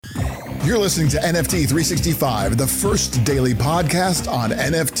You're listening to NFT365, the first daily podcast on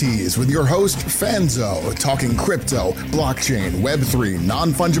NFTs with your host, Fanzo, talking crypto, blockchain, Web3,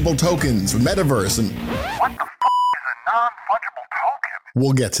 non-fungible tokens, metaverse, and... What the is a non-fungible token?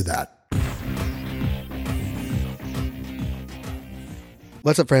 We'll get to that.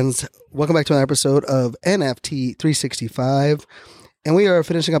 What's up, friends? Welcome back to another episode of NFT365. And we are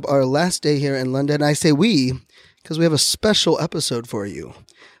finishing up our last day here in London. I say we because we have a special episode for you.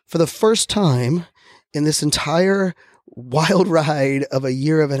 For the first time in this entire wild ride of a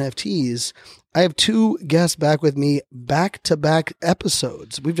year of NFTs, I have two guests back with me, back-to-back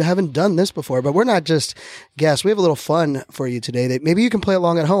episodes. We haven't done this before, but we're not just guests. We have a little fun for you today that maybe you can play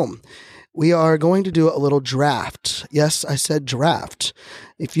along at home. We are going to do a little draft. Yes, I said draft.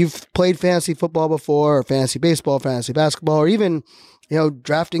 If you've played fantasy football before, or fantasy baseball, fantasy basketball, or even,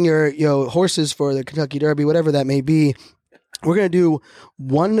 drafting your, horses for the Kentucky Derby, whatever that may be, we're going to do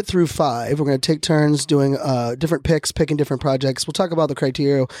 1 through 5. We're going to take turns doing different picks, picking different projects. We'll talk about the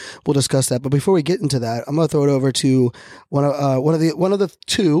criteria. We'll discuss that. But before we get into that, I'm going to throw it over to one of the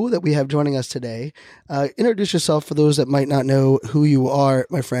two that we have joining us today. Introduce yourself for those that might not know who you are,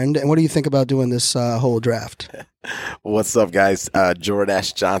 my friend, and what do you think about doing this whole draft? What's up, guys?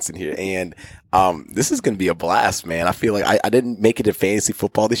 Jordash Johnson here, and this is going to be a blast, man. I feel like I didn't make it to fantasy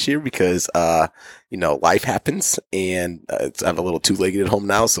football this year because, life happens, and I'm a little two-legged at home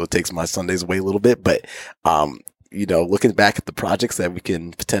now, so it takes my Sundays away a little bit. But, looking back at the projects that we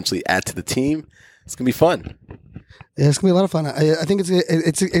can potentially add to the team, it's going to be fun. Yeah, it's gonna be a lot of fun. I think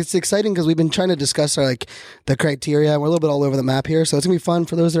it's exciting because we've been trying to discuss the criteria. We're a little bit all over the map here, so it's gonna be fun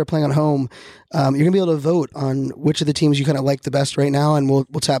for those that are playing at home. You're gonna be able to vote on which of the teams you kind of like the best right now, and we'll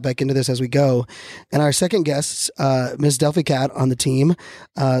tap back into this as we go. And our second guest, Ms. Delphi Cat on the team.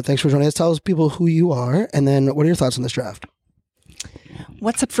 Thanks for joining us. Tell us people who you are, and then what are your thoughts on this draft?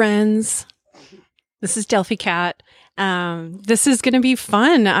 What's up, friends? This is Delphi Cat. This is going to be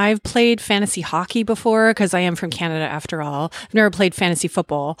fun. I've played fantasy hockey before because I am from Canada after all. I've never played fantasy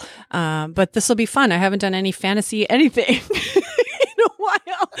football, but this will be fun. I haven't done any fantasy anything in a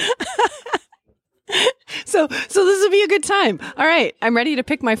while. So this will be a good time. All right. I'm ready to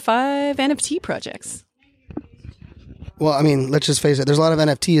pick my 5 NFT projects. Well, I mean, let's just face it. There's a lot of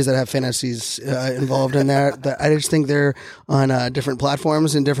NFTs that have fantasies involved in there. I just think they're on different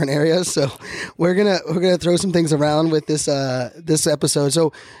platforms in different areas. So we're gonna throw some things around with this episode.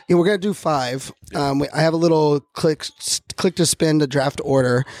 So we're gonna do 5. I have a little click to spin the draft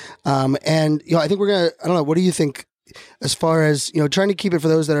order, and I think we're gonna. I don't know. What do you think? As far as, trying to keep it for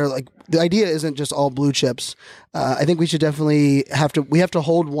those that are the idea isn't just all blue chips. I think we should definitely have to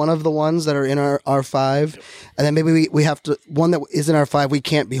hold one of the ones that are in our 5, and then maybe we have to, one that is in our 5 we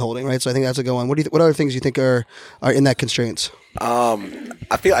can't be holding, right? So I think that's a good one. What other things you think are in that constraints?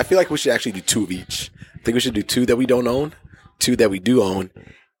 I feel like we should actually do 2 of each. I think we should do 2 that we don't own, 2 that we do own,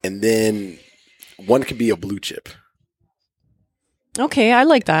 and then 1 could be a blue chip. Okay, I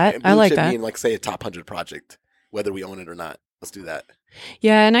like that. And blue chip being say a top 100 project, whether we own it or not. Let's do that.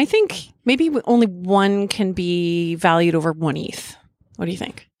 Yeah, and I think maybe only 1 can be valued over 1 ETH. What do you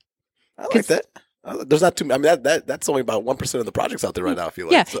think? I like that. There's not too. I mean, that's only about 1% of the projects out there right now. I feel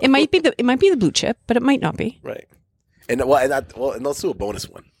like. Yeah, so. It might be the blue chip, but it might not be. Right. And let's do a bonus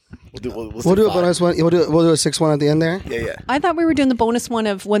one. We'll do a bonus one. We'll do a 6-1 at the end there. Yeah. I thought we were doing the bonus one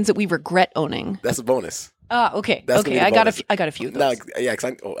of ones that we regret owning. That's a bonus. Okay. That's okay. I got a few of those.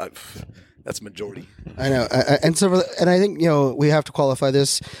 That's majority. I know, and I think we have to qualify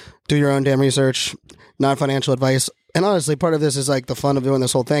this. Do your own damn research, not financial advice. And honestly, part of this is the fun of doing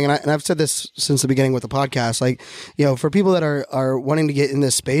this whole thing. And I've said this since the beginning with the podcast. For people that are wanting to get in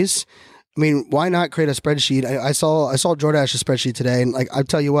this space, I mean, why not create a spreadsheet? I saw Jordash's spreadsheet today, and I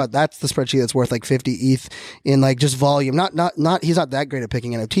tell you what, that's the spreadsheet that's worth 50 ETH in just volume. Not he's not that great at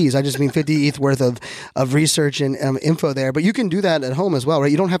picking NFTs. I just mean 50 ETH worth of research and info there. But you can do that at home as well,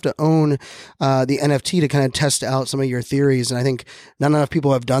 right? You don't have to own the NFT to kind of test out some of your theories. And I think not enough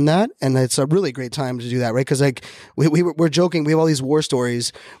people have done that, and it's a really great time to do that, right? Because we're joking, we have all these war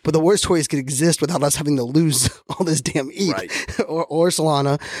stories, but the war stories could exist without us having to lose all this damn ETH, right? or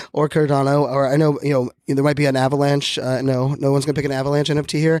Solana or Cardano. Or I know, there might be an Avalanche. No one's going to pick an Avalanche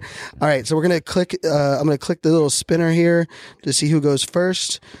NFT here. All right, so we're going to click. I'm going to click the little spinner here to see who goes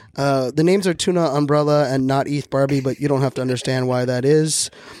first. The names are Tuna Umbrella and not ETH Barbie, but you don't have to understand why that is.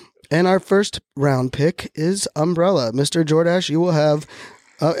 And our first round pick is Umbrella. Mr. Jordash, you will have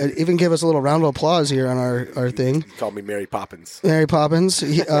even give us a little round of applause here on our thing. Call me Mary Poppins. Mary Poppins.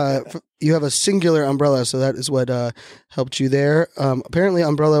 You have a singular umbrella, so that is what helped you there. Apparently,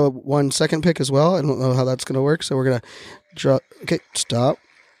 Umbrella won second pick as well. I don't know how that's going to work, so we're going to draw. Okay, stop.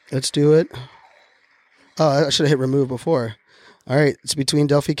 Let's do it. Oh, I should have hit remove before. All right, it's between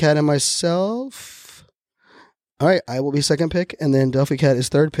Delphi Cat and myself. All right, I will be second pick, and then Delphi Cat is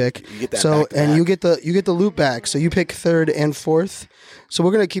third pick. You get that so, back to and back. you get the loop back. So you pick third and fourth. So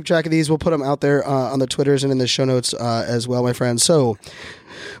we're gonna keep track of these. We'll put them out there on the Twitters and in the show notes as well, my friends. So,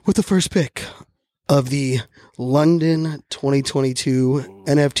 with the first pick of the London 2022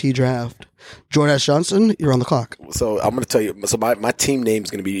 NFT Draft, Jordan S. Johnson, you're on the clock. So I'm going to tell you. So my team name is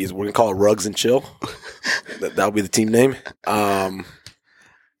going to be. We're going to call it Rugs and Chill. That'll be the team name.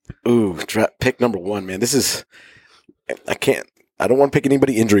 Pick number 1, man. This is. I can't. I don't want to pick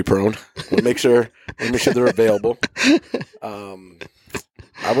anybody injury prone. We'll make sure they're available.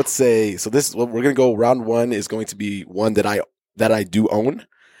 I would say so. This we're going to go. Round 1 is going to be one that I do own.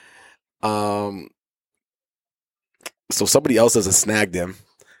 So somebody else doesn't snag them.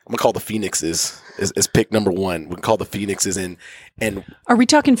 I'm gonna call the Phoenixes is pick number 1. We can call the Phoenixes and Are we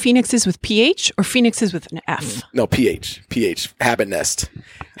talking Phoenixes with PH or Phoenixes with an F? no PH Habit Nest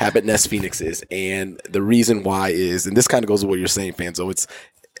Phoenixes, and the reason why is, and this kind of goes with what you're saying, fan. So it's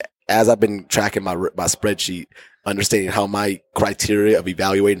as I've been tracking my spreadsheet, understanding how my criteria of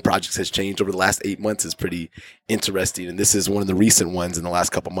evaluating projects has changed over the last 8 months is pretty interesting. And this is one of the recent ones in the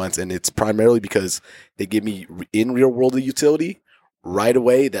last couple months, and it's primarily because they give me in real world utility right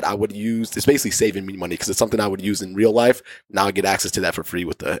away that I would use. It's basically saving me money because it's something I would use in real life. Now I get access to that for free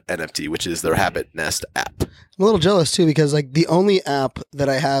with the NFT, which is their Habit Nest app. I'm a little jealous too because like the only app that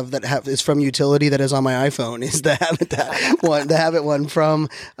I have is from utility that is on my iPhone is the Habit one from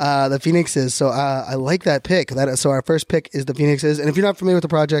the Phoenixes. So I like that pick. So our first pick is the Phoenixes, and if you're not familiar with the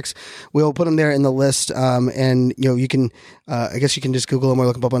projects, we'll put them there in the list. And you can, I guess you can just Google them or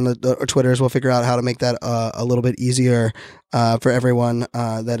look them up on the Twitters. We'll figure out how to make that a little bit easier for everyone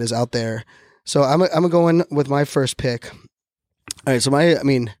that is out there. So I'm going with my first pick. All right. So I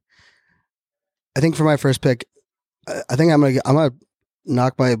think for my first pick, I think I'm gonna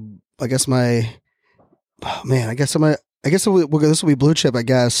knock my. I guess this will be blue chip. I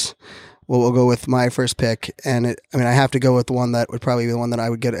guess we'll go with my first pick, and I have to go with the one that would probably be the one that I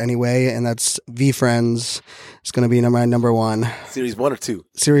would get anyway, and that's VeeFriends. It's going to be my number 1. Series 1 or 2?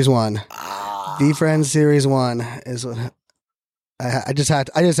 Series 1. VeeFriends Series 1 is. I just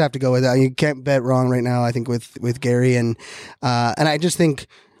have to go with that. You can't bet wrong right now. I think with Gary and I just think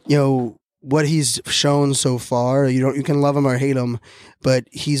what he's shown so far. You can love him or hate him, but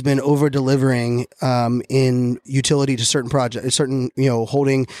he's been over delivering in utility to certain projects,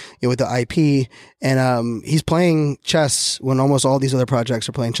 holding with the IP, and he's playing chess when almost all these other projects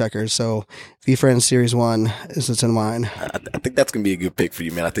are playing checkers. So VeeFriends Series 1 is what's in mind. I think that's gonna be a good pick for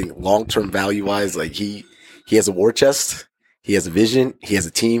you, man. I think long term value wise, like he has a war chest. He has a vision. He has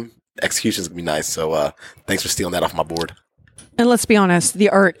a team. Execution's gonna be nice. So thanks for stealing that off my board. And let's be honest, the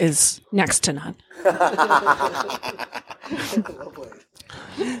art is next to none.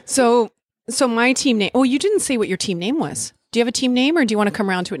 So my team name. Oh, you didn't say what your team name was. Do you have a team name, or do you want to come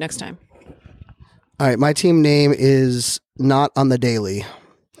around to it next time? All right, my team name is Not on the Daily,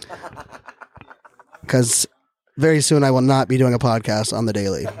 because very soon I will not be doing a podcast on the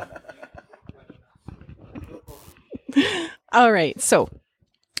daily. All right. So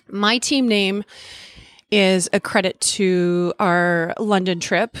my team name is a credit to our London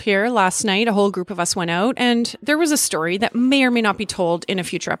trip here last night. A whole group of us went out, and there was a story that may or may not be told in a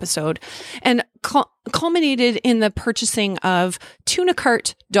future episode, and culminated in the purchasing of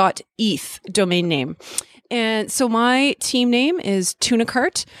tunacart.eth domain name. And so my team name is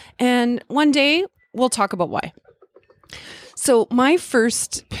Tunacart, and one day we'll talk about why. So my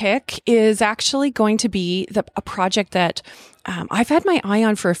first pick is actually going to be a project that I've had my eye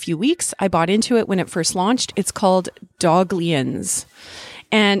on for a few weeks. I bought into it when it first launched. It's called Doglians.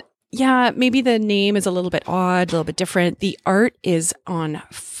 And yeah, maybe the name is a little bit odd, a little bit different. The art is on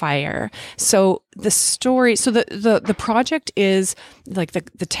fire. So the story, so the project is like the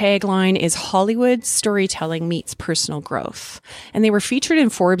tagline is Hollywood storytelling meets personal growth. And they were featured in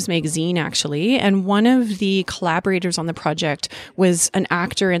Forbes magazine, actually. And one of the collaborators on the project was an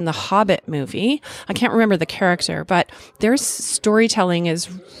actor in the Hobbit movie. I can't remember the character, but their storytelling is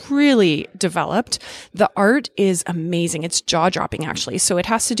really developed. The art is amazing. It's jaw-dropping, actually. So it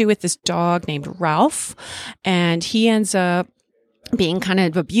has to do with this dog named Ralph, and he ends up being kind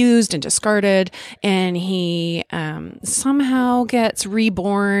of abused and discarded, and he somehow gets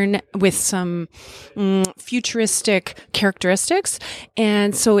reborn with some futuristic characteristics.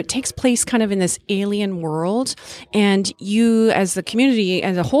 And so it takes place kind of in this alien world, and you as the community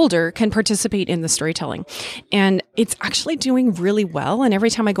and the holder can participate in the storytelling. And it's actually doing really well, and every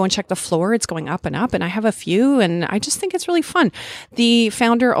time I go and check the floor, it's going up and up, and I have a few, and I just think it's really fun. The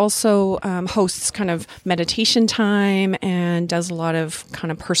founder also hosts kind of meditation time and does a lot of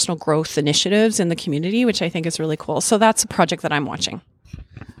kind of personal growth initiatives in the community, which I think is really cool. So that's a project that I'm watching.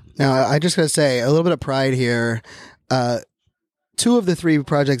 Now, I just got to say a little bit of pride here. 2 of the 3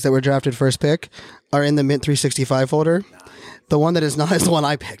 projects that were drafted first pick are in the Mint 365 folder. The one that is not is the one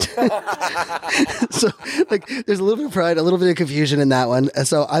I picked. So, like, there's a little bit of pride, a little bit of confusion in that one.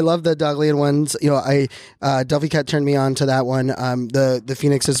 So, I love the Doglian ones. You know, Delphi Cat turned me on to that one. The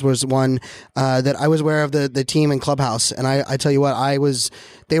Phoenixes was one that I was aware of the team in Clubhouse, and I tell you what,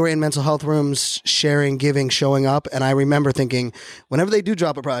 they were in mental health rooms, sharing, giving, showing up, and I remember thinking, whenever they do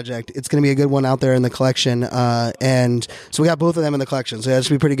drop a project, it's going to be a good one out there in the collection. And so we got both of them in the collection, so that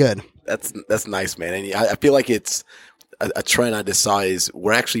should be pretty good. That's nice, man. And I feel like it's a trend I just saw is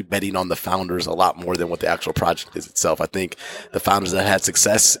we're actually betting on the founders a lot more than what the actual project is itself. I think the founders that had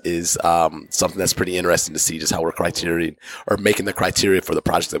success is something that's pretty interesting to see, just how we're making the criteria for the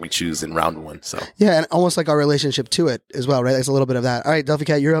project that we choose in round 1. So yeah, and almost like our relationship to it as well, right? There's a little bit of that. All right, Delphi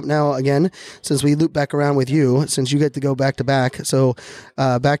Cat, you're up now again, since we loop back around with you, since you get to go back to back. So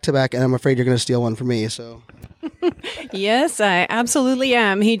back to back, and I'm afraid you're going to steal one from me. So. Yes, I absolutely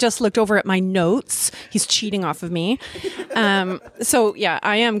am. He just looked over at my notes. He's cheating off of me. So yeah,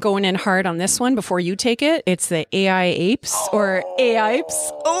 I am going in hard on this one before you take it. It's the AI apes or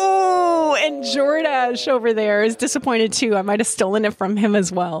AIpes. Oh, and Jordash over there is disappointed too. I might have stolen it from him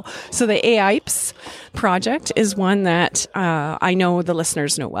as well. So the AIpes project is one that I know the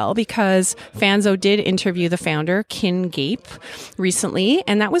listeners know well, because Fanzo did interview the founder, Kin Gape, recently,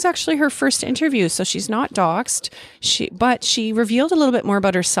 and that was actually her first interview. So she's not doxed. But she revealed a little bit more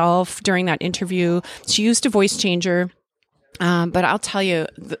about herself during that interview. She used a voice changer. But I'll tell you,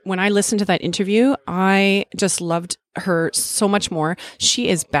 when I listened to that interview, I just loved her so much more. She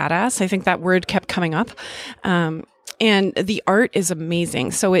is badass. I think that word kept coming up. And the art is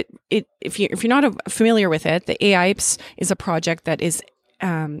amazing. So if you're not familiar with it, the AIpes is a project that is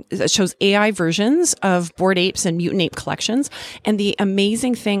it shows AI versions of Bored Apes and Mutant Ape collections. And the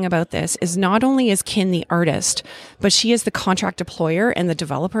amazing thing about this is not only is Kin the artist, but she is the contract deployer and the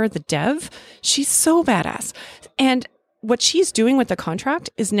developer, the dev. She's so badass. And what she's doing with the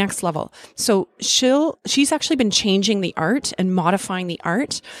contract is next level. So she's actually been changing the art and modifying the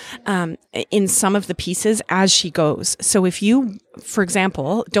art in some of the pieces as she goes. So if you, for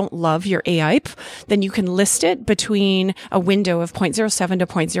example, don't love your AIP, then you can list it between a window of 0.07 to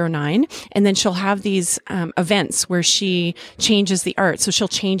 0.09, and then she'll have these events where she changes the art. So she'll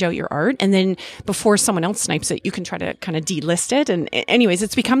change out your art, and then before someone else snipes it, you can try to kind of delist it. And anyways,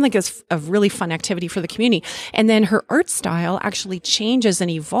 it's become like a really fun activity for the community. And then her art style actually changes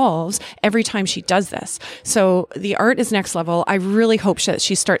and evolves every time she does this. So the art is next level. I really hope that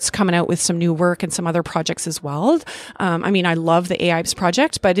she starts coming out with some new work and some other projects as well. I mean, I love the AIpes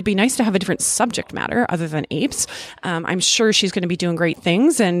project, but it'd be nice to have a different subject matter other than apes. I'm sure she's going to be doing great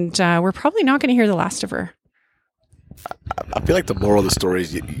things, and we're probably not going to hear the last of her. I feel like the moral of the story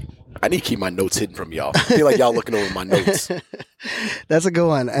is I need to keep my notes hidden from y'all. I feel like y'all looking over my notes. That's a good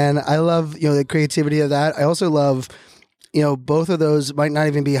one. And I love, the creativity of that. I also love, both of those might not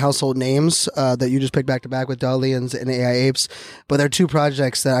even be household names that you just picked back to back with Dalians and AI Apes, but they're 2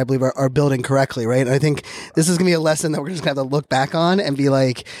 projects that I believe are building correctly, right? And I think this is going to be a lesson that we're just going to have to look back on and be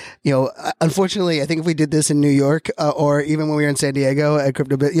like, unfortunately, I think if we did this in New York or even when we were in San Diego at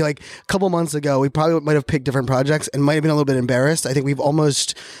CryptoBit, like a couple months ago, we probably might have picked different projects and might have been a little bit embarrassed. I think we've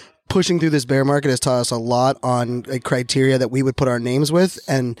almost pushing through this bear market has taught us a lot on criteria that we would put our names with.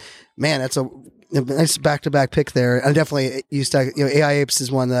 And man, that's a nice back-to-back pick there. And definitely AI Apes is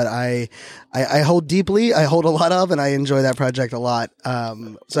one that I hold deeply. I hold a lot of, and I enjoy that project a lot.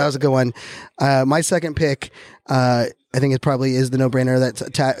 So that was a good one. My second pick, I think it probably is the no-brainer.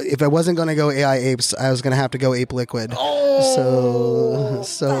 If I wasn't going to go AI Apes, I was going to have to go Ape Liquid. Oh,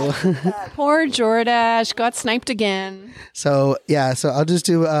 so poor Jordash got sniped again. So I'll just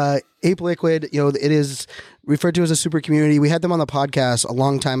do Ape Liquid. It is referred to as a super community. We had them on the podcast a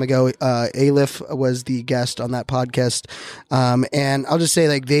long time ago. Alif was the guest on that podcast, and I'll just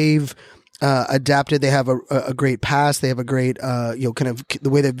say they've adapted. They have a great past. They have a great kind of the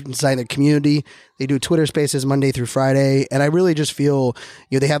way they've designed their community. They do Twitter Spaces Monday through Friday, and I really just feel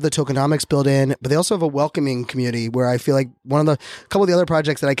they have the tokenomics built in, but they also have a welcoming community where I feel like couple of the other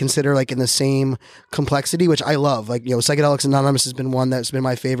projects that I consider like in the same complexity, which I love, like Psychedelics Anonymous has been one that's been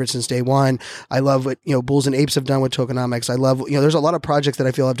my favorite since day one. I love what Bulls and Apes have done with tokenomics. I love there's a lot of projects that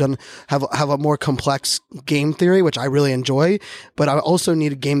I feel have a more complex game theory, which I really enjoy, but I also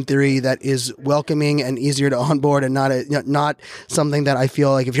need a game theory that is welcoming and easier to onboard, and not something that I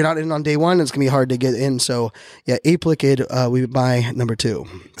feel like if you're not in on day one, it's gonna be hard to get in. So yeah, Ape Liquid, we buy number 2.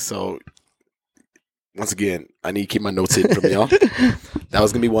 So once again, I need to keep my notes hidden from y'all. That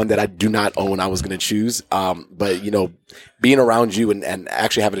was going to be one that I do not own. I was going to choose. But, being around you and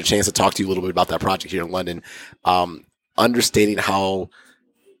actually having a chance to talk to you a little bit about that project here in London, understanding how,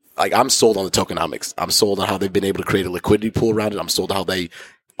 like, I'm sold on the tokenomics. I'm sold on how they've been able to create a liquidity pool around it. I'm sold on how they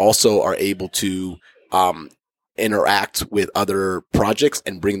also are able to interact with other projects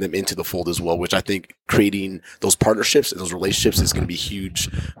and bring them into the fold as well, which I think creating those partnerships and those relationships is going to be huge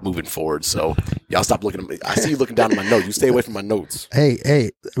moving forward. So y'all stop looking at me. I see you looking down at my note. You stay away from my notes. Hey,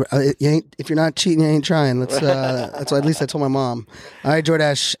 if you're not cheating, you ain't trying. That's what at least I told my mom. All right,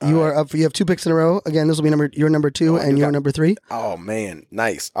 Jordash, you are up. You have 2 picks in a row. Again, this will be your number 2 and your number 3. Oh man,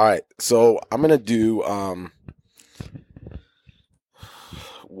 nice. All right, so I'm gonna do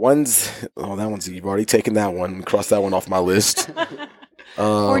that one's you've already taken that one. Cross that one off my list.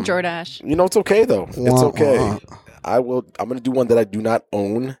 Or Jordash. It's okay though. It's okay. I'm gonna do one that I do not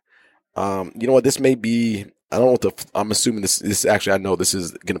own. You know what? This may be. I don't know I'm assuming this actually. I know this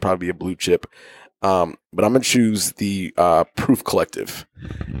is gonna probably be a blue chip. But I'm gonna choose the Proof Collective.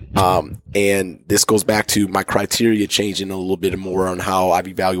 And this goes back to my criteria changing a little bit more on how I'm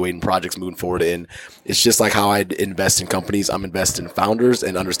evaluating projects moving forward. And it's just like how I invest in companies. I'm investing in founders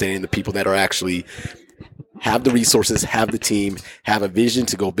and understanding the people that are actually have the resources, have the team, have a vision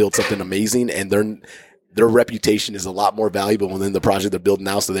to go build something amazing. And their reputation is a lot more valuable than the project they're building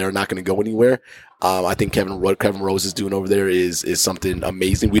now, so they're not going to go anywhere. I think Kevin Rose is doing over there is something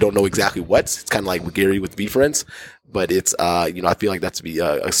amazing. We don't know exactly what. It's kind of like with Gary with VFriends, but it's I feel like that's to be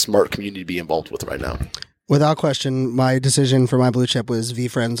a smart community to be involved with right now. Without question, my decision for my blue chip was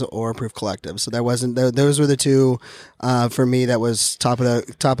VFriends or Proof Collective. So those were the two for me that was top of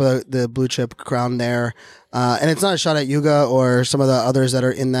the blue chip crown there. And it's not a shot at Yuga or some of the others that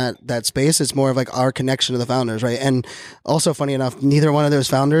are in that space. It's more of like our connection to the founders, right? And also, funny enough, neither one of those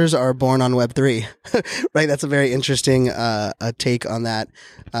founders are born on Web3, right? That's a very interesting take on that.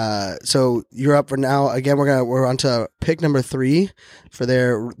 So you're up for now. Again, we're on to pick number 3 for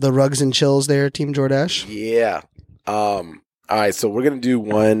the Rugs and Chills there, Team Jordash. Yeah. All right. So we're gonna do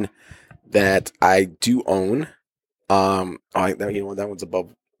one that I do own. All right, that one's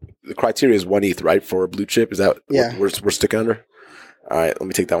above. The criteria is 1 ETH, right, for a blue chip? Is that what we're sticking under? All right, let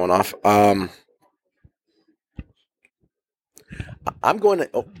me take that one off. I'm going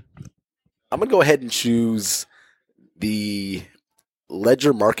to go ahead and choose the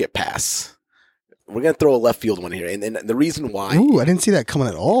Ledger Market Pass. We're going to throw a left field one here, and the reason why. Ooh, I didn't see that coming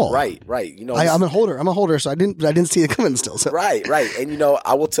at all. Right. I'm a holder, so I didn't see it coming still. So. Right, and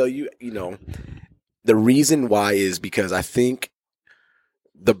I will tell you, the reason why is because I think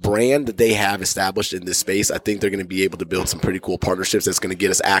the brand that they have established in this space, I think they're going to be able to build some pretty cool partnerships that's going to get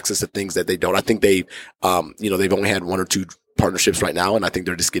us access to things that they don't. I think they've only had 1 or 2 partnerships right now, and I think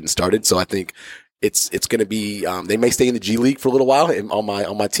they're just getting started. So I think it's going to be, they may stay in the G League for a little while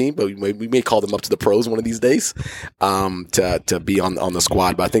on my team, but we may call them up to the pros one of these days, to be on the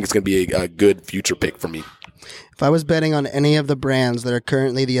squad. But I think it's going to be a good future pick for me. If I was betting on any of the brands that are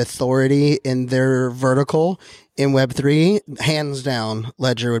currently the authority in their vertical in Web3, hands down,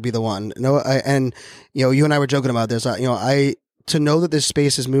 Ledger would be the one. You and I were joking about this. To know that this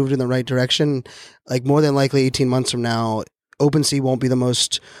space has moved in the right direction, like more than likely 18 months from now, OpenSea won't be the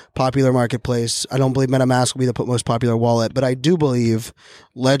most popular marketplace. I don't believe MetaMask will be the most popular wallet, but I do believe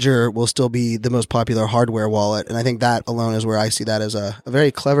Ledger will still be the most popular hardware wallet. And I think that alone is where I see that as a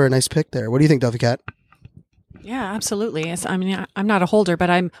very clever, nice pick there. What do you think, Duffy Cat? Yeah, absolutely. I'm not a holder, but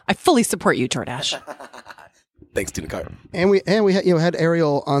I fully support you, Jordash. Thanks, Tina Carter. And we had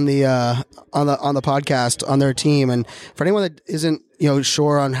Ariel on the podcast on their team. And for anyone that isn't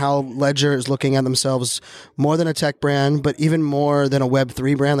sure on how Ledger is looking at themselves more than a tech brand, but even more than a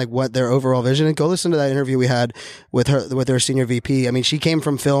Web3 brand, like what their overall vision is, go listen to that interview we had with their senior VP. I mean, she came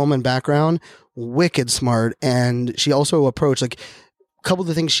from film and background, wicked smart, and she also approached like. A couple of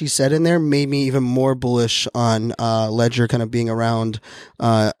the things she said in there made me even more bullish on Ledger kind of being around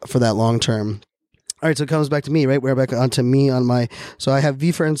for that long term. All right, so it comes back to me, right? We're back onto me on my. So I have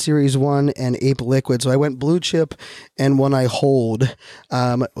VFriend Series 1 and Ape Liquid. So I went blue chip and one I hold.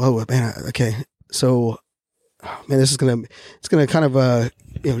 Oh man, okay. so, man, this is it's gonna kind of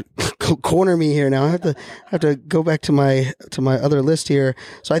corner me here now. I have to go back to my other list here.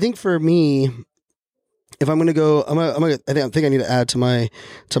 So I think for me, if I'm gonna go, I think I need to add to my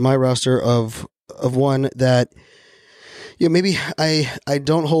roster of one that maybe I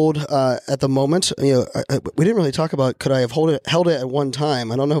don't hold at the moment. We didn't really talk about could I have held it at one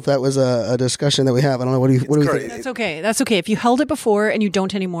time. I don't know if that was a discussion that we have. I don't know. What do you think? That's okay. That's okay. If you held it before and you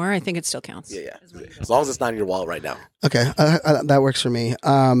don't anymore, I think it still counts. Yeah. As long as it's not in your wallet right now. Okay, that works for me.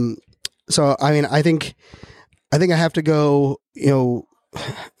 So I mean, I think I have to go.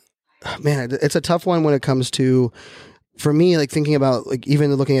 Man, it's a tough one when it comes to. For me, like thinking about like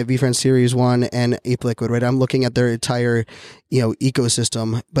even looking at VFriends Series 1 and Ape Liquid, right? I'm looking at their entire,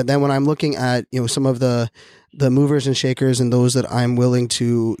 ecosystem. But then when I'm looking at, some of the movers and shakers and those that I'm willing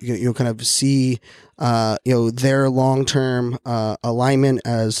to, kind of see, their long-term alignment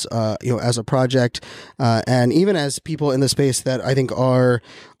as a project, and even as people in the space that I think are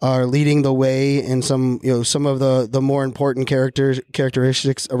leading the way in some of the more important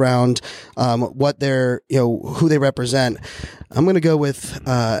characteristics around what they're who they represent. I'm going to go with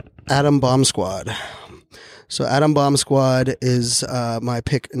Atom Bomb Squad. So Atom Bomb Squad is my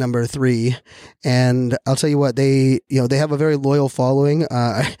pick number 3, and I'll tell you what, they have a very loyal following.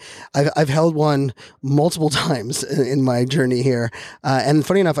 I've held one multiple times in my journey here, and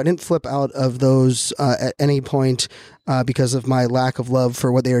funny enough, I didn't flip out of those at any point because of my lack of love for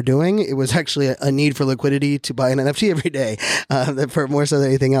what they are doing. It was actually a need for liquidity to buy an NFT every day, for more so than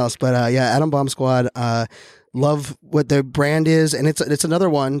anything else. But Atom Bomb Squad. Love what their brand is, and it's another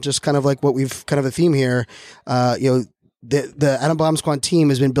one, just kind of like what we've kind of a theme here. The Atom Bomb Squad team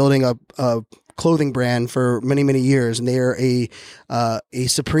has been building a clothing brand for many, many years, and they are a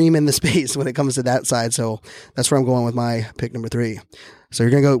supreme in the space when it comes to that side. So that's where I'm going with my pick number 3. So we're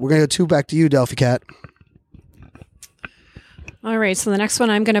gonna go 2 back to you, Delphi Cat. All right, so the next one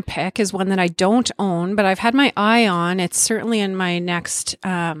I'm going to pick is one that I don't own, but I've had my eye on. It's certainly in my next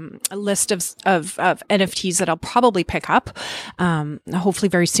list of NFTs that I'll probably pick up, hopefully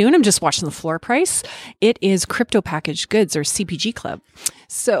very soon. I'm just watching the floor price. It is Crypto Packaged Goods, or CPG Club.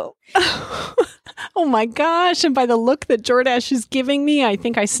 So, oh my gosh, and by the look that Jordash is giving me, I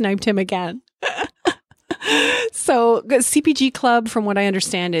think I sniped him again. So CPG Club, from what I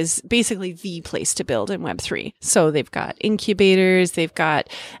understand, is basically the place to build in Web3. So they've got incubators, they've got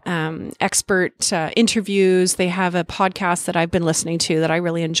expert interviews, they have a podcast that I've been listening to that I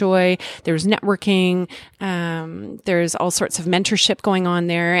really enjoy. There's networking, there's all sorts of mentorship going on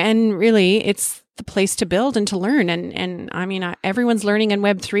there, and really it's the place to build and to learn. And I mean, everyone's learning in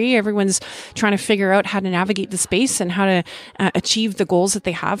Web3. Everyone's trying to figure out how to navigate the space and how to achieve the goals that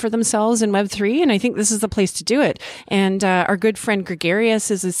they have for themselves in Web3. And I think this is the place to do it. And our good friend Gregarious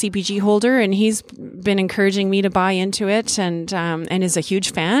is a CPG holder, and he's been encouraging me to buy into it, and is a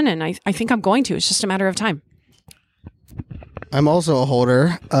huge fan. And I think I'm going to. It's just a matter of time. I'm also a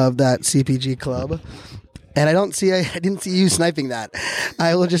holder of that CPG Club. And I didn't see you sniping that.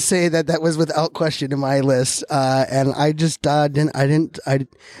 I will just say that was without question in my list. And I just I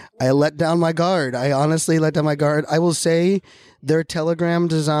let down my guard. I honestly let down my guard. I will say their Telegram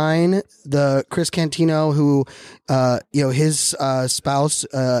design, the Chris Cantino, who, his spouse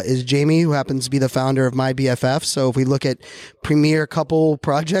is Jamie, who happens to be the founder of My BFF. So if we look at premier couple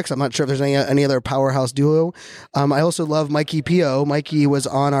projects, I'm not sure if there's any other powerhouse duo. I also love Mikey Pio. Mikey was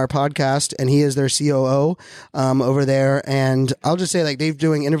on our podcast, and he is their COO over there. And I'll just say, like, they're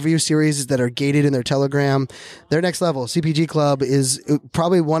doing interview series that are gated in their Telegram. They're next level. CPG Club is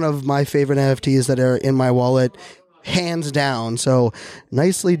probably one of my favorite NFTs that are in my wallet. Hands down. So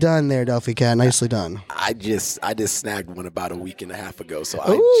nicely done there, Delphi Cat. Nicely done. I just snagged one about a week and a half ago, so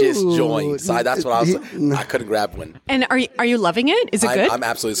I just joined. So that's what I couldn't grab one. And are you loving it? Is it good? I'm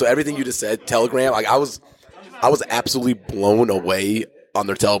absolutely. So everything you just said, Telegram, like I was absolutely blown away on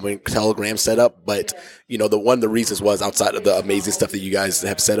their Telegram setup. But one of the reasons was, outside of the amazing stuff that you guys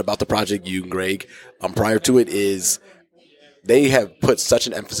have said about the project, you and Greg, prior to it, is they have put such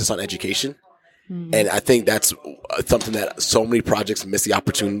an emphasis on education. And I think that's something that so many projects miss the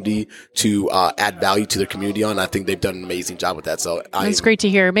opportunity to add value to their community on. I think they've done an amazing job with that. So that's great to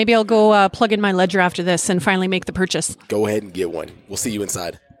hear. Maybe I'll go plug in my ledger after this and finally make the purchase. Go ahead and get one. We'll see you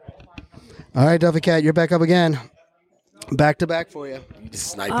inside. All right, Delphi Cat, you're back up again. Back to back for you. You just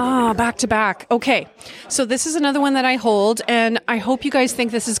sniped back to back. Okay. So this is another one that I hold, and I hope you guys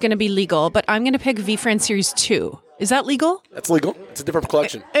think this is going to be legal, but I'm going to pick VFriends Series 2. Is that legal? That's legal. It's a different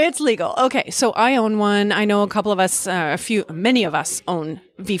collection. It's legal. Okay. So I own one. I know a couple of us, many of us own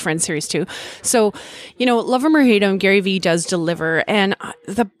VFriends Series 2. So, love him or hate him, Gary Vee does deliver. And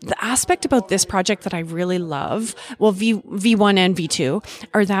the aspect about this project that I really love, well, V1 and V2,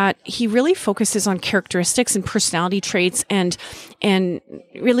 are that he really focuses on characteristics and personality traits and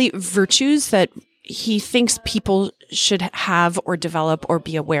really virtues that he thinks people should have or develop or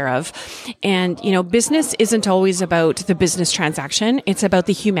be aware of. And, business isn't always about the business transaction. It's about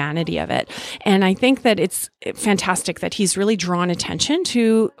the humanity of it. And I think that it's fantastic that he's really drawn attention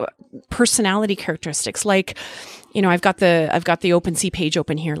to personality characteristics like, I've got the OpenSea page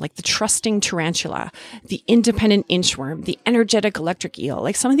open here, like the trusting tarantula, the independent inchworm, the energetic electric eel.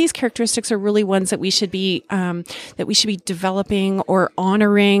 Like some of these characteristics are really ones that we should be developing or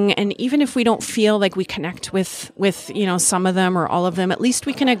honoring. And even if we don't feel like we connect with some of them or all of them, at least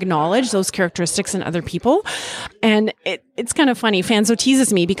we can acknowledge those characteristics in other people. And it's kind of funny. Fanzo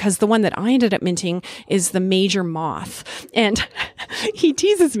teases me because the one that I ended up minting is the major moth, and he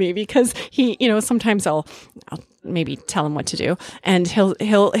teases me because he, sometimes I'll maybe tell him what to do, and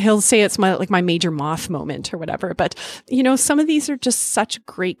he'll say it's my major moth moment or whatever. But some of these are just such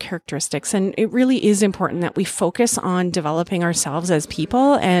great characteristics, and it really is important that we focus on developing ourselves as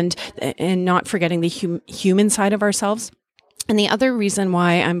people and not forgetting the human side of ourselves. And the other reason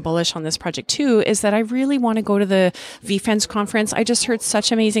why I'm bullish on this project too is that I really want to go to the VFriends conference. I just heard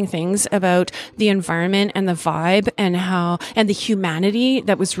such amazing things about the environment and the vibe and the humanity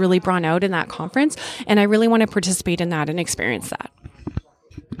that was really brought out in that conference. And I really want to participate in that and experience that.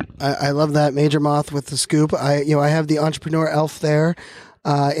 I love that major moth with the scoop. I have the entrepreneur elf there.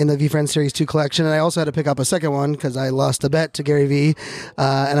 In the VFriends Series 2 collection. And I also had to pick up a second one because I lost a bet to Gary Vee.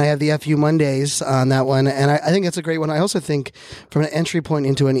 And I have the FU Mondays on that one. And I think it's a great one. I also think from an entry point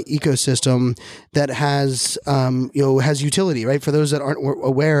into an ecosystem that has utility, right? For those that aren't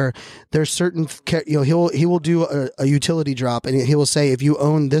aware, there's certain, he will do a utility drop and he will say, if you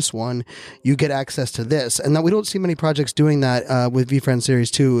own this one, you get access to this. And that we don't see many projects doing that with VFriends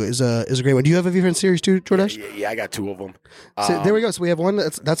Series 2 is a great one. Do you have a VFriends Series 2, Jordash? Yeah, I got two of them. So there we go. So we have one.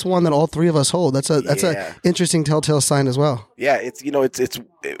 That's one that all three of us hold. That's a interesting telltale sign as well. Yeah,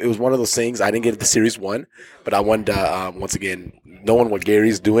 it was one of those things. I didn't get the Series 1, but I wanted to once again, knowing what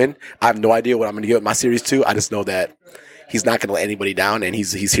Gary's doing, I have no idea what I'm going to get with my Series 2. I just know that he's not going to let anybody down, and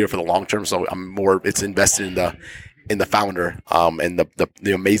he's here for the long term. So it's invested in the founder and the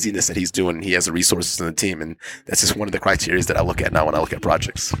amazingness that he's doing. He has the resources in the team, and that's just one of the criteria that I look at now when I look at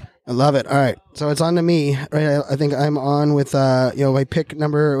projects. I love it. All right, so it's on to me, right? I think I'm on with my pick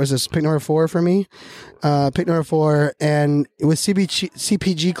number 4 for me. Pick number 4, and with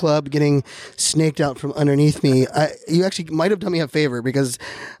CPG Club getting snaked out from underneath me, you actually might have done me a favor because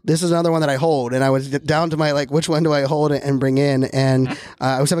this is another one that I hold, and I was down to my which one do I hold and bring in, and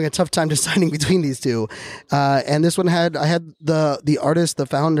I was having a tough time deciding between these two, and this one I had the artist, the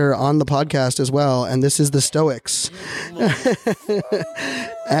founder on the podcast as well, and this is the Stoics,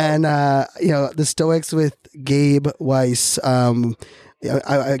 and the Stoics with Gabe Weiss.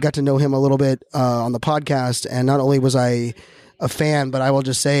 I got to know him a little bit on the podcast, and not only was I a fan, but I will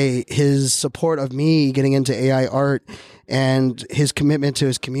just say his support of me getting into AI art and his commitment to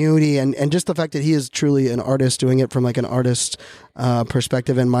his community and just the fact that he is truly an artist doing it from an artist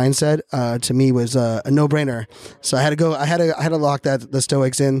perspective and mindset to me was a no-brainer. So I had to lock the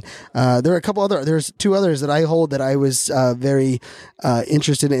Stoics in. There are there's two others that I hold that I was very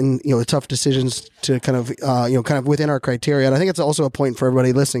interested in, tough decisions to kind of within our criteria. And I think it's also a point for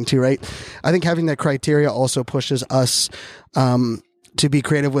everybody listening too, right? I think having that criteria also pushes us to be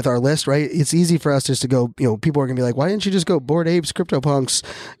creative with our list, right? It's easy for us just to go, people are going to be like, why didn't you just go Bored Apes, CryptoPunks,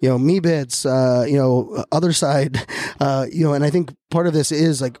 MeBits, other side, and I think part of this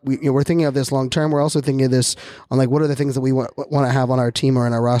is we're thinking of this long term. We're also thinking of this on what are the things that we want to have on our team or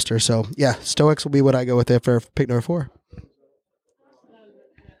in our roster. So yeah, Stoics will be what I go with there for pick number 4.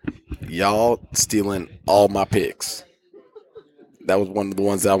 Y'all stealing all my picks. That was one of the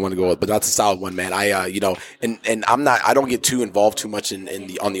ones that I want to go with, but that's a solid one, man. I I don't get too involved too much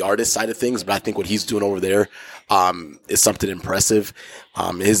on the artist side of things, but I think what he's doing over there, is something impressive.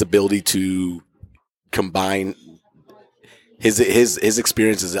 His ability to combine his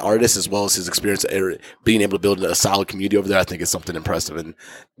experience as an artist as well as his experience being able to build a solid community over there, I think is something impressive, and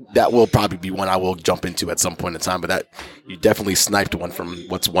that will probably be one I will jump into at some point in time. But that you definitely sniped one from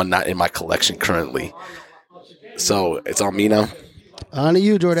what's one not in my collection currently. So it's on me now. On to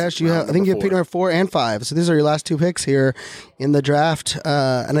you, Jordash. I think you have pick number 4 and 5. So these are your last 2 picks here in the draft.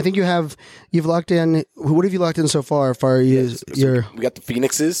 And I think you've locked in. What have you locked in so far? We got the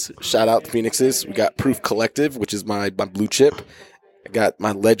Phoenixes. Shout out the Phoenixes. We got Proof Collective, which is my blue chip. I got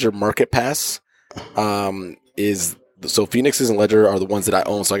my Ledger Market Pass. So Phoenixes and Ledger are the ones that I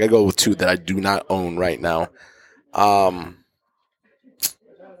own. So I got to go with 2 that I do not own right now.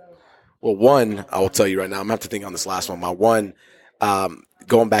 Well, one, I will tell you right now, I'm going to have to think on this last one. My one,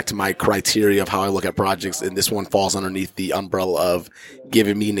 going back to my criteria of how I look at projects, and this one falls underneath the umbrella of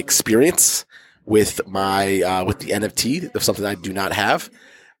giving me an experience with with the NFT, of something I do not have,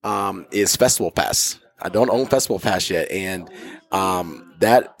 is Festival Pass. I don't own Festival Pass yet. And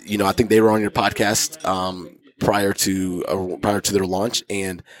that, I think they were on your podcast prior to their launch,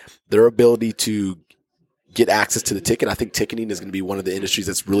 and their ability to get access to the ticket. I think ticketing is going to be one of the industries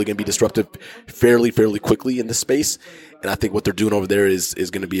that's really going to be disruptive fairly quickly in this space. And I think what they're doing over there is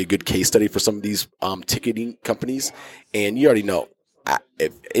going to be a good case study for some of these ticketing companies. And you already know,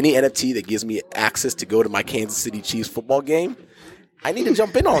 if any NFT that gives me access to go to my Kansas City Chiefs football game, I need to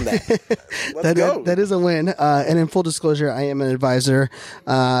jump in on that. Let's go. That is a win. And in full disclosure, I am an advisor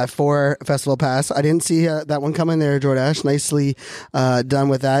for Festival Pass. I didn't see that one coming there, Jordash. Nicely done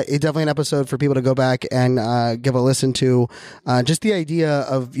with that. It's definitely an episode for people to go back and give a listen to. Just the idea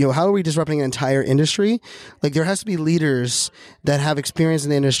of, how are we disrupting an entire industry? Like, there has to be leaders that have experience in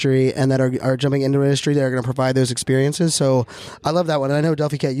the industry and that are jumping into the industry that are going to provide those experiences. So I love that one. And I know,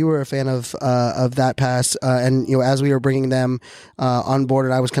 Delphi Cat, you were a fan of that pass. And, as we were bringing them on board,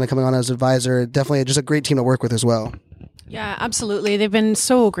 and I was kind of coming on as advisor. Definitely just a great team to work with as well. Yeah, absolutely. They've been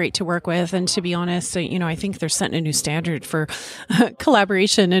so great to work with. And to be honest, I think they're setting a new standard for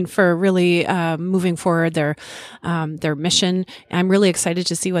collaboration and for really moving forward their mission. I'm really excited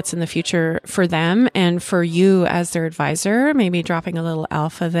to see what's in the future for them and for you as their advisor, maybe dropping a little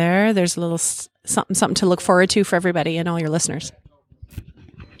alpha there. There's a little something to look forward to for everybody and all your listeners.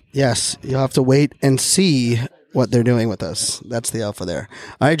 Yes, you'll have to wait and see what they're doing with us. That's the alpha there.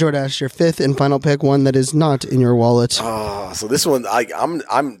 All right, Jordash, your 5th and final pick, one that is not in your wallet. So this one,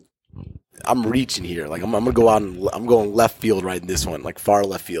 I'm reaching here. Like, I'm gonna go out and I'm going left field right in this one, like far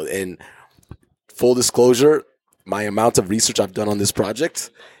left field. And full disclosure, my amount of research I've done on this project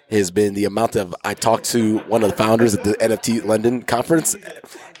has been the amount of, I talked to one of the founders at the NFT London conference,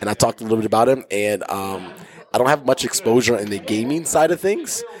 and I talked a little bit about him, and I don't have much exposure in the gaming side of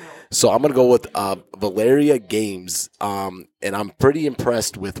things. So I'm going to go with Valeria Games, and I'm pretty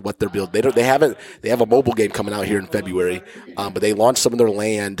impressed with what they're building. They have a mobile game coming out here in February, but they launched some of their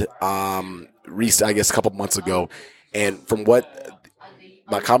land recently, I guess a couple months ago. And from what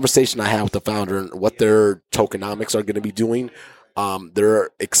my conversation I had with the founder and what their tokenomics are going to be doing,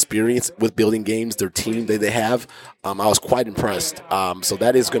 their experience with building games, their team that they have, I was quite impressed. So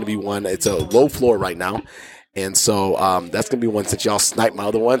that is going to be one. It's a low floor right now. And so that's going to be one. Since y'all snipe my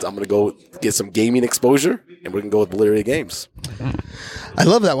other ones, I'm going to go get some gaming exposure, and we're going to go with Valeria Games. I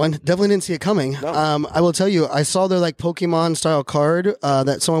love that one. Definitely didn't see it coming. No. I will tell you, I saw their Pokemon style card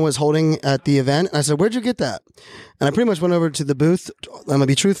that someone was holding at the event. And I said, "Where'd you get that?" And I pretty much went over to the booth. I'm going to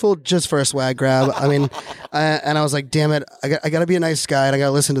be truthful, just for a swag grab. I mean, and I was like, damn it, I got to be a nice guy, and I got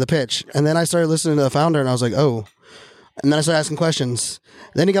to listen to the pitch. And then I started listening to the founder, and I was like, oh. And then I started asking questions.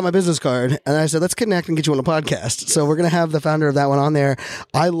 Then he got my business card, and I said, let's connect and get you on a podcast. So we're going to have the founder of that one on there.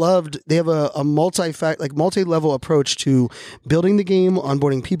 They have a multi-level approach to building the game,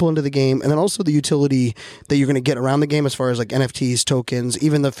 onboarding people into the game, and then also the utility that you're going to get around the game as far as NFTs, tokens,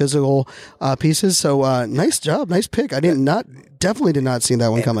 even the physical pieces. So nice job. Nice pick. Definitely did not see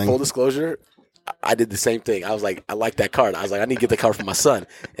that one coming. Full disclosure, I did the same thing. I was like, I like that card. I was like, I need to get the card for my son.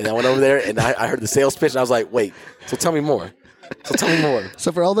 And I went over there, and I heard the sales pitch, and I was like, wait, so tell me more.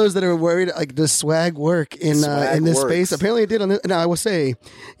 So for all those that are worried, does swag work in this space? Apparently it did. Now I will say,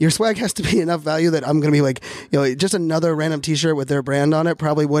 your swag has to be enough value that I'm going to be just another random T-shirt with their brand on it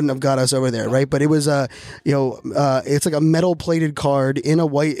probably wouldn't have got us over there, right? But it was it's like a metal plated card in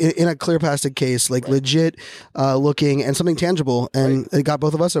a clear plastic case, legit looking and something tangible, and it got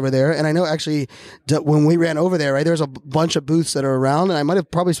both of us over there. And I know actually when we ran over there, right, there's a bunch of booths that are around, and I might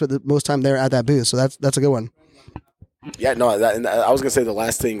have probably spent the most time there at that booth. So that's a good one. Yeah, no, and I was going to say the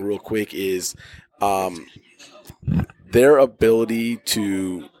last thing real quick is their ability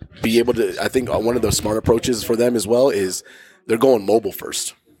to be able to, I think one of the smart approaches for them as well is they're going mobile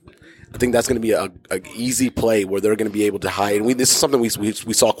first. I think that's going to be an easy play where they're going to be able to hide. And this is something we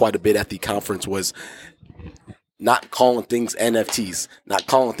saw quite a bit at the conference, was not calling things NFTs, not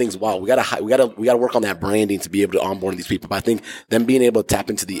calling things wow. We gotta work on that branding to be able to onboard these people. But I think them being able to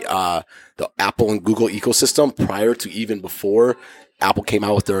tap into the Apple and Google ecosystem prior to even before Apple came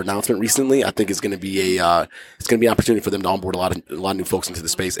out with their announcement recently, I think it's going to be an opportunity for them to onboard a lot of new folks into the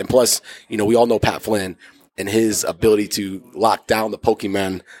space. And plus, we all know Pat Flynn and his ability to lock down the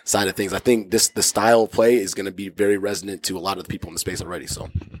Pokemon side of things. I think the style of play is going to be very resonant to a lot of the people in the space already. So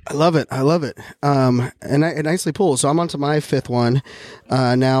I love it. And nicely pulled. So I'm on to my fifth one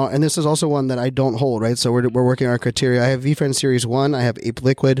now, and this is also one that I don't hold, right? So we're working our criteria. I have VFriend Series 1. I have Ape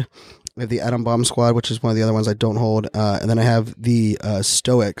Liquid. I have the Atom Bomb Squad, which is one of the other ones I don't hold. And then I have the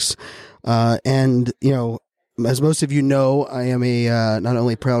Stoics. And, as most of you know, I am a not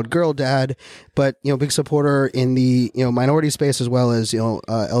only proud girl dad, but big supporter in the minority space as well as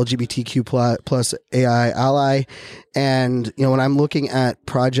LGBTQ plus AI ally. And when I'm looking at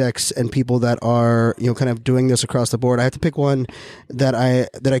projects and people that are kind of doing this across the board, I have to pick one that I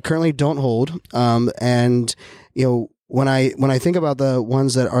currently don't hold. And when I think about the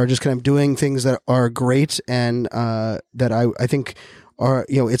ones that are just kind of doing things that are great and that I think are,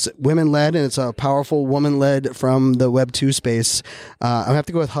 it's women led and it's a powerful woman led from the Web 2 space. I have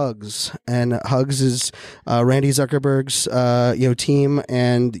to go with Hugs, and Hugs is Randy Zuckerberg's team,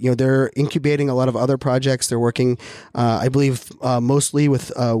 and they're incubating a lot of other projects. They're working, I believe, mostly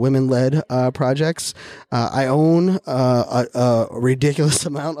with women led projects. I own a ridiculous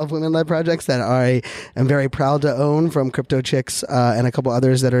amount of women led projects that I am very proud to own, from Crypto Chicks and a couple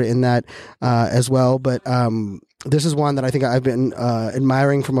others that are in that as well. But this is one that I think I've been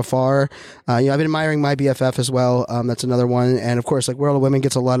admiring from afar. I've been admiring My BFF as well. That's another one. And of course, World of Women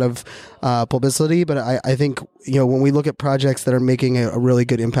gets a lot of publicity, but I think, when we look at projects that are making a really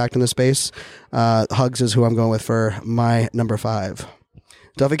good impact in the space, Hugs is who I'm going with for my number 5.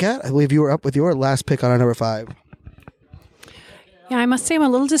 Duffy Cat, I believe you were up with your last pick on our number 5. Yeah, I must say I'm a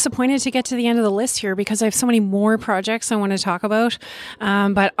little disappointed to get to the end of the list here because I have so many more projects I want to talk about.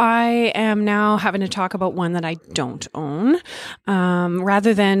 But I am now having to talk about one that I don't own,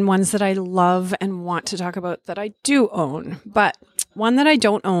 rather than ones that I love and want to talk about that I do own. But one that I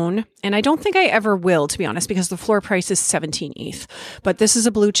don't own, and I don't think I ever will, to be honest, because the floor price is 17 ETH. But this is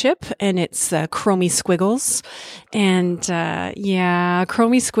a blue chip, and it's Chromie Squiggles. And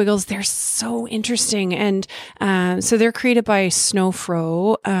Chromie Squiggles, they're so interesting. And so they're created by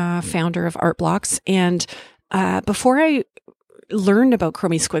Snowfro, founder of Art Blocks. And before I learned about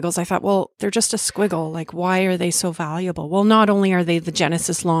Chromie Squiggles, I thought, well, they're just a squiggle. Why are they so valuable? Well, not only are they the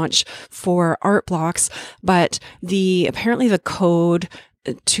Genesis launch for Art Blocks, but apparently the code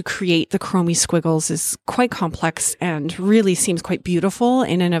to create the Chromie Squiggles is quite complex and really seems quite beautiful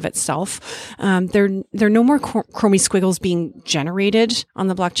in and of itself. There are no more Chromie Squiggles being generated on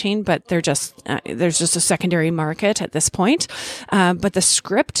the blockchain, but there's just a secondary market at this point. But the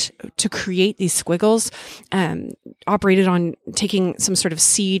script to create these squiggles operated on taking some sort of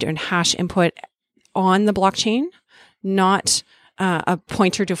seed and hash input on the blockchain, not a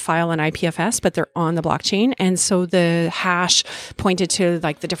pointer to file an IPFS, but they're on the blockchain. And so the hash pointed to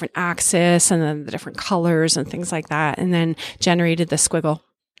the different axis and then the different colors and things like that, and then generated the squiggle.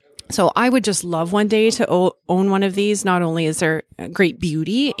 So I would just love one day to own one of these. Not only is there great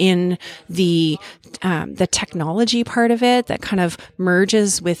beauty in the technology part of it that kind of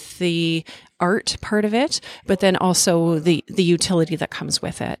merges with the art part of it, but then also the utility that comes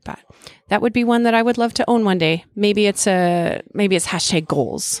with it. But that would be one that I would love to own one day. Maybe it's hashtag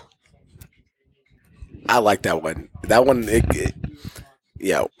goals. I like that one. That one,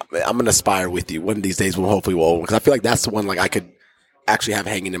 I'm gonna aspire with you. One of these days, we'll own, because I feel like that's the one I could actually have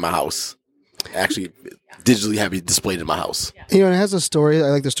hanging in my house. Actually, digitally have it displayed in my house. And it has a story. I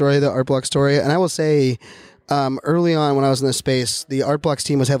like the story, the Art Block story, and I will say, early on when I was in the space, the Art Blocks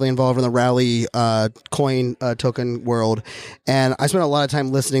team was heavily involved in the Rally coin token world, and I spent a lot of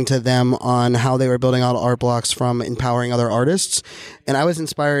time listening to them on how they were building out Art Blocks from empowering other artists. And I was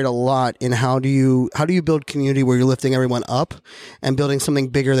inspired a lot in how do you build community where you're lifting everyone up and building something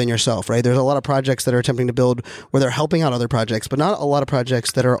bigger than yourself, right? There's a lot of projects that are attempting to build where they're helping out other projects, but not a lot of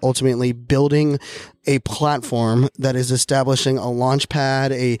projects that are ultimately building a platform that is establishing a launch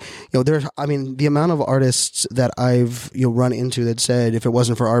pad. The amount of artists that I've run into that said, if it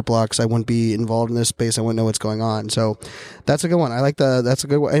wasn't for Art Blocks, I wouldn't be involved in this space. I wouldn't know what's going on. So that's a good one. I like that's a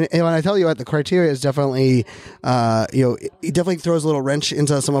good one. And when I tell you what, the criteria is definitely, it definitely throws a little wrench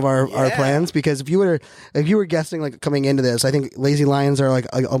into some of our plans, because if you were guessing coming into this, I think Lazy Lions are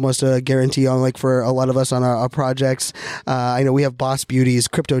almost a guarantee on for a lot of us on our projects. I know we have Boss Beauties,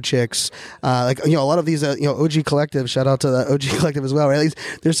 Crypto Chicks, a lot of these OG Collective. Shout out to the OG Collective as well, right? At least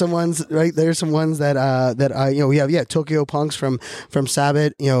there's some ones, right? There's some ones that but we have Tokyo Punks from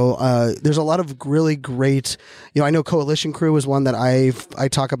Sabbath. There's a lot of really great. I know Coalition Crew is one that I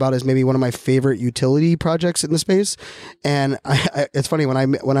talk about as maybe one of my favorite utility projects in the space. And it's funny when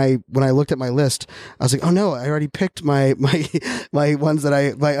I looked at my list, I was like, oh no, I already picked my ones that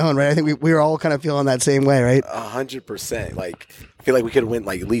I own. Right? I think we were all kind of feeling that same way, right? 100%. Like, I feel like we could have went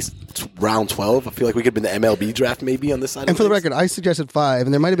like at least round 12. I feel like we could have been the MLB draft maybe on this side. And for the record, I suggested 5,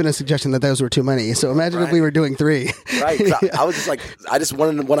 and there might have been a suggestion that those were too many. So imagine if we were doing 3. Right. I was just like,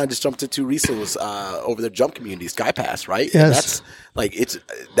 one I just jumped into recently was over the jump community, Sky Pass, right? Yes. And that's like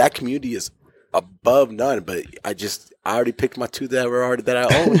that community is above none. But I already picked my 2 that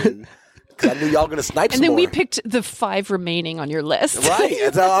I own. Because I knew y'all were going to snipe some And then more. we picked the 5 remaining on your list. Right.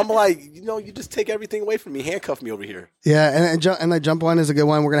 And so I'm like, you just take everything away from me. Handcuff me over here. Yeah, and the Jump one is a good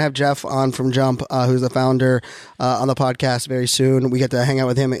one. We're going to have Jeff on from Jump, who's the founder, on the podcast very soon. We get to hang out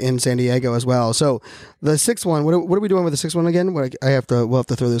with him in San Diego as well. So the 6th one, what are we doing with the 6th one again? We'll have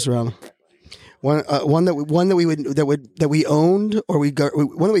to throw this around. One that we owned, or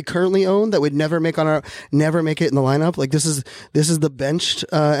one that we currently own that would never make it in the lineup. Like this is the benched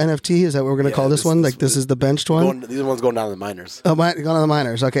NFT. Is that what we're going to call this one? Like this is the benched one. These ones going down to the minors. Oh, going to the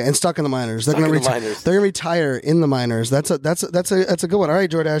minors. Okay, and stuck in the minors. They're going to retire in the minors. That's a good one. All right,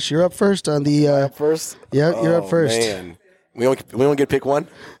 Jordash, you're up first on the first. Yeah, you're up first. Man. We only get to pick one.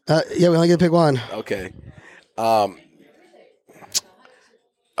 Yeah, we only get to pick one. Okay. All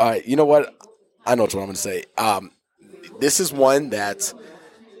right. You know what? I know what I'm going to say. This is one that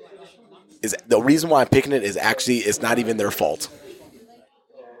is the reason why I'm picking it is actually it's not even their fault.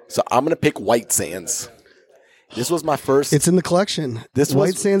 So I'm going to pick White Sands. This was my first. It's in the collection.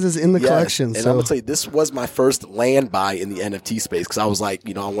 White Sands is in the collection. And I'm going to say this was my first land buy in the NFT space because I was like,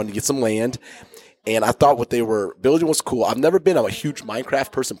 I wanted to get some land. And I thought what they were building was cool. I've never been a huge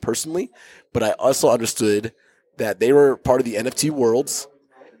Minecraft person personally, but I also understood that they were part of the NFT worlds.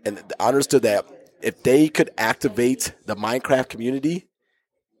 And I understood that if they could activate the Minecraft community,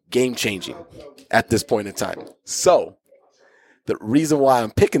 game-changing at this point in time. So the reason why I'm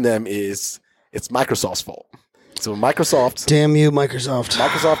picking them is it's Microsoft's fault. So Microsoft... Damn you, Microsoft.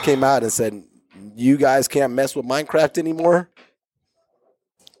 Microsoft came out and said, you guys can't mess with Minecraft anymore.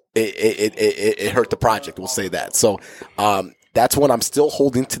 It hurt the project, we'll say that. So that's one I'm still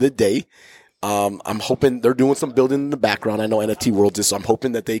holding to the day. I'm hoping they're doing some building in the background. I know NFT World is, so I'm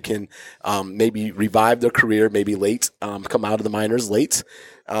hoping that they can maybe revive their career, maybe late, come out of the minors late.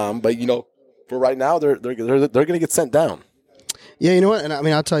 But for right now, they're going to get sent down. Yeah, you know what? And I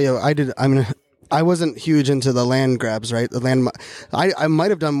mean, I'll tell you, I wasn't huge into the land grabs, right? The land, I might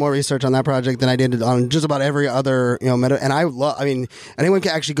have done more research on that project than I did on just about every other, meta. And anyone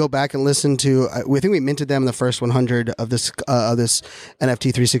can actually go back and listen to. We think we minted them in the first 100 of this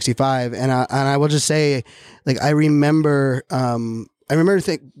NFT 365, and I will just say, like, I remember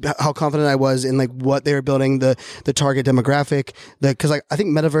how confident I was in like what they were building, the target demographic, because I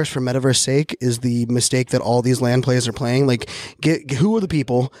think metaverse for metaverse sake is the mistake that all these land players are playing. Like, who are the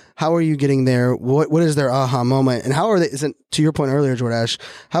people? How are you getting there? What is their aha moment? And how are they? Isn't, to your point earlier, Jordash,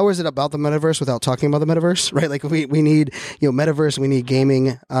 how is it about the metaverse without talking about the metaverse? Right? Like we need metaverse, we need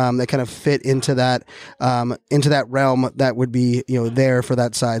gaming that kind of fit into that realm that would be there for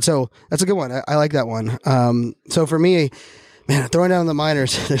that side. So that's a good one. I like that one. So for me. Man, throwing down the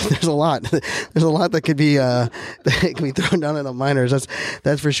minors, there's a lot. There's a lot that could be thrown down in the minors.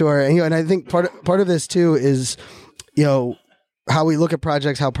 That's for sure. And I think part of this too is how we look at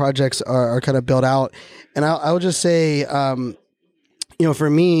projects, how projects are kind of built out. And I'll just say, for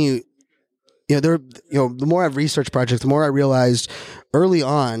me, the more I've researched projects, the more I realized early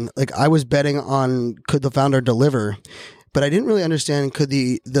on, like I was betting on could the founder deliver, but I didn't really understand could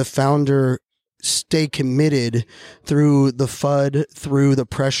the founder stay committed through the FUD, through the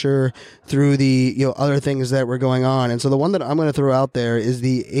pressure, through the other things that were going on. And so the one that I'm going to throw out there is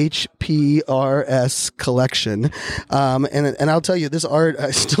the HPRS collection. And I'll tell you, this art,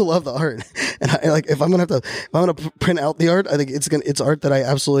 I still love the art. And if I'm going to print out the art, I think it's art that I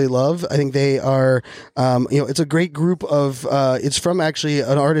absolutely love. I think they are, it's a great group of, it's from actually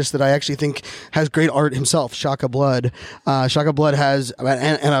an artist that I actually think has great art himself, Shaka Blood. Shaka Blood has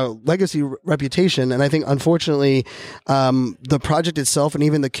and a legacy reputation. And I think, unfortunately, the project itself and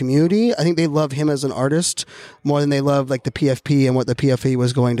even the community, I think they love him as an artist more than they love like the PFP and what the PFP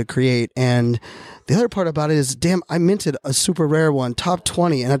was going to create. And the other part about it is, damn, I minted a super rare one, top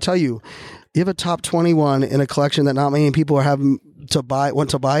 20. And I tell you, you have a top 21 in a collection that not many people are having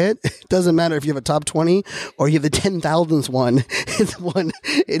want to buy it. It doesn't matter if you have a top 20 or you have the 10,000th one.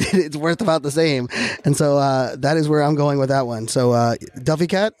 It's worth about the same. And so that is where I'm going with that one. So Duffy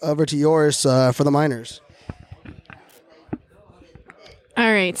Cat, over to yours for the minors.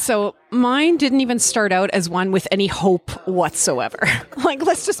 All right. So mine didn't even start out as one with any hope whatsoever. Like,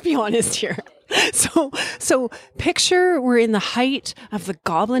 let's just be honest here. So picture we're in the height of the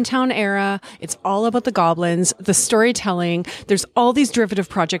Goblin Town era. It's all about the goblins, the storytelling. There's all these derivative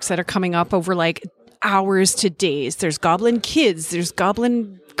projects that are coming up over like hours to days. There's goblin kids, there's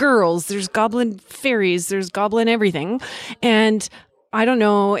goblin girls, there's goblin fairies, there's goblin everything. And I don't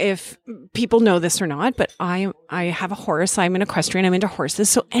know if people know this or not, but I have a horse. I'm an equestrian. I'm into horses.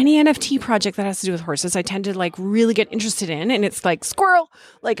 So any NFT project that has to do with horses, I tend to like really get interested in. And it's like squirrel,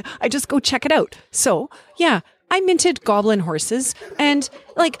 like I just go check it out. So yeah, I minted goblin horses and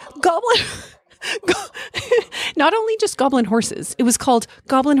like goblin, not only just goblin horses, it was called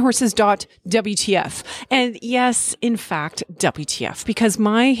goblinhorses.wtf. And yes, in fact, WTF, because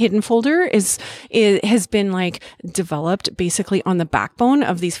my hidden folder has been like developed basically on the backbone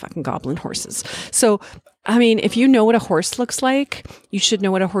of these fucking goblin horses. So, I mean, if you know what a horse looks like, you should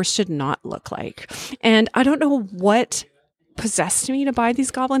know what a horse should not look like. And I don't know what possessed me to buy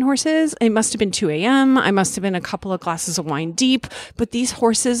these goblin horses. It must have been 2 a.m. I must have been a couple of glasses of wine deep, but these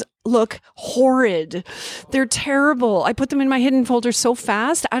horses look horrid. They're terrible. I put them in my hidden folder so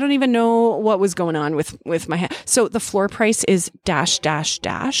fast. I don't even know what was going on with my hand. So the floor price is dash, dash,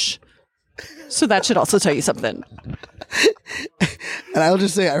 dash. So that should also tell you something. And I'll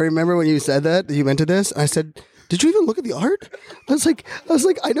just say, I remember when you said that you meant this, I said, did you even look at the art? I was like,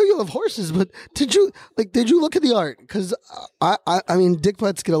 I know you love horses, but did you look at the art? Because I mean, dick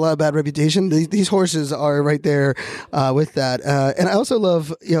butts get a lot of bad reputation. These horses are right there with that. And I also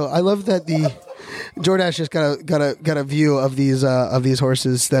love, I love that the Jordash just got a view of these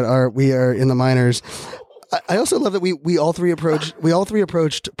horses that we are in the minors. I also love that we all three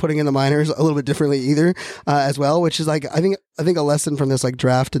approached putting in the minors a little bit differently as well, which is like I think a lesson from this like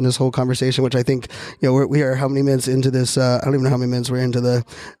draft and this whole conversation, which I think we are how many minutes into this? I don't even know how many minutes we're into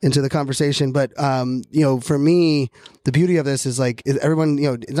the conversation, but for me, the beauty of this is like everyone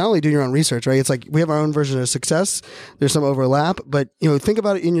it's not only doing your own research, right? It's like we have our own version of success. There's some overlap, but think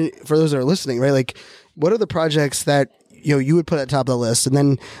about it for those that are listening, right? Like what are the projects that you would put at top of the list, and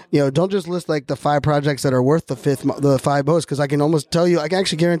then don't just list like the 5 projects that are worth the 5 most, because I can almost tell you, I can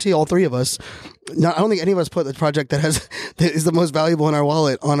actually guarantee all 3 of us. I don't think any of us put the project that is the most valuable in our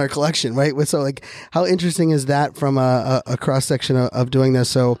wallet on our collection, right? So like, how interesting is that from a cross section of doing this?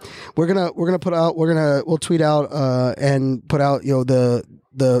 So we'll tweet out and put out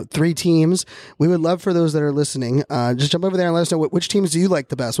the 3 teams. We would love for those that are listening, just jump over there and let us know which teams do you like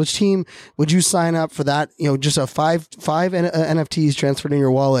the best. Which team would you sign up for that? Just a five NFTs transferred in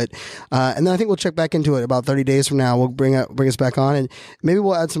your wallet, and then I think we'll check back into it about 30 days from now. We'll bring us back on, and maybe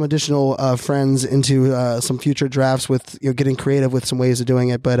we'll add some additional friends into some future drafts with getting creative with some ways of doing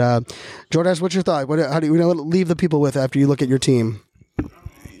it. But Jordash, what's your thought? How do you leave the people with after you look at your team?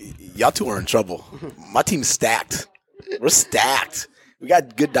 Y'all two are in trouble. My team's stacked. We're stacked. We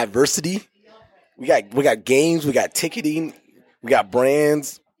got good diversity. We got games. We got ticketing. We got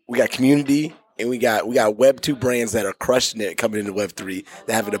brands. We got community, and we got Web 2 brands that are crushing it coming into Web 3.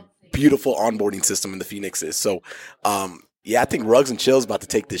 That having a beautiful onboarding system in the Phoenixes. So, I think Rugs and Chill is about to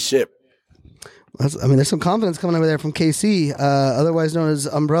take this ship. There's some confidence coming over there from KC, otherwise known as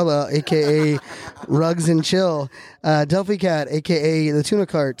Umbrella, aka Rugs and Chill. Delphi Cat, aka the Tuna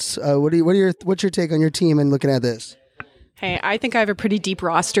Carts. What's your take on your team and looking at this? Hey, I think I have a pretty deep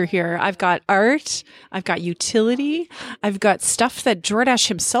roster here. I've got art, I've got utility, I've got stuff that Jordash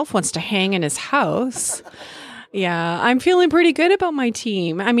himself wants to hang in his house. Yeah, I'm feeling pretty good about my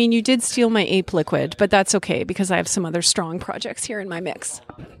team. I mean, you did steal my ape liquid, but that's okay because I have some other strong projects here in my mix.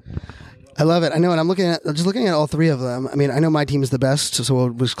 I love it. I know, and I'm just looking at all 3 of them. I mean, I know my team is the best, so we'll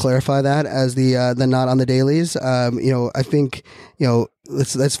just clarify that as the not on the dailies. I think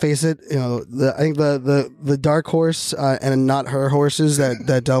let's face it. I think the dark horse and not her horses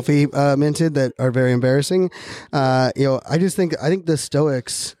that Delphi minted that are very embarrassing. I think the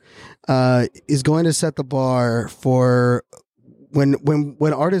Stoics is going to set the bar for.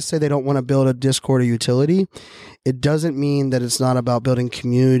 When artists say they don't want to build a Discord or utility, it doesn't mean that it's not about building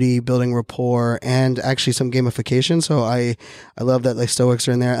community, building rapport, and actually some gamification. So I love that like Stoics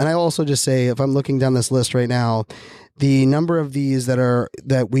are in there. And I also just say, if I'm looking down this list right now, the number of these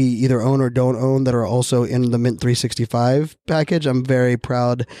that we either own or don't own that are also in the Mint 365 package, I'm very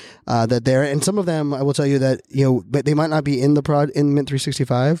proud that they're. And some of them, I will tell you that but they might not be in in Mint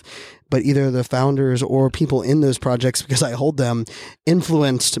 365, but either the founders or people in those projects, because I hold them,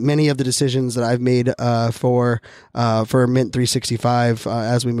 influenced many of the decisions that I've made for for Mint 365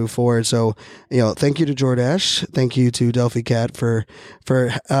 as we move forward. So, thank you to Jordash. Thank you to Delphi Cat for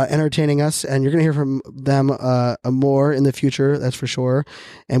entertaining us. And you're going to hear from them more in the future, that's for sure.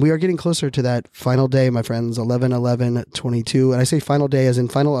 And we are getting closer to that final day, my friends, 11/11/22. And I say final day as in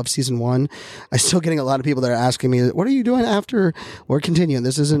final of season 1. I'm still getting a lot of people that are asking me, what are you doing after? We're continuing.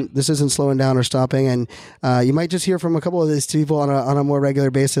 This isn't slowing down or stopping. And you might just hear from a couple of these people on a more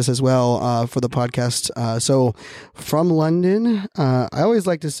regular basis as well for the podcast. So from London, I always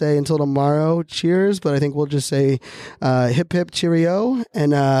like to say until tomorrow, cheers, but I think we'll just say hip hip cheerio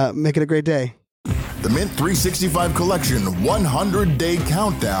and make it a great day. The Mint 365 Collection 100-Day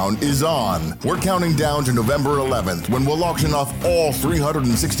Countdown is on. We're counting down to November 11th when we'll auction off all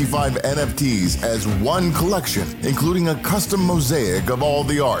 365 NFTs as one collection, including a custom mosaic of all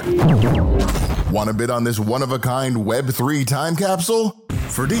the art. Want to bid on this one-of-a-kind Web3 time capsule?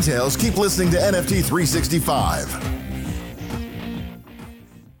 For details, keep listening to NFT 365.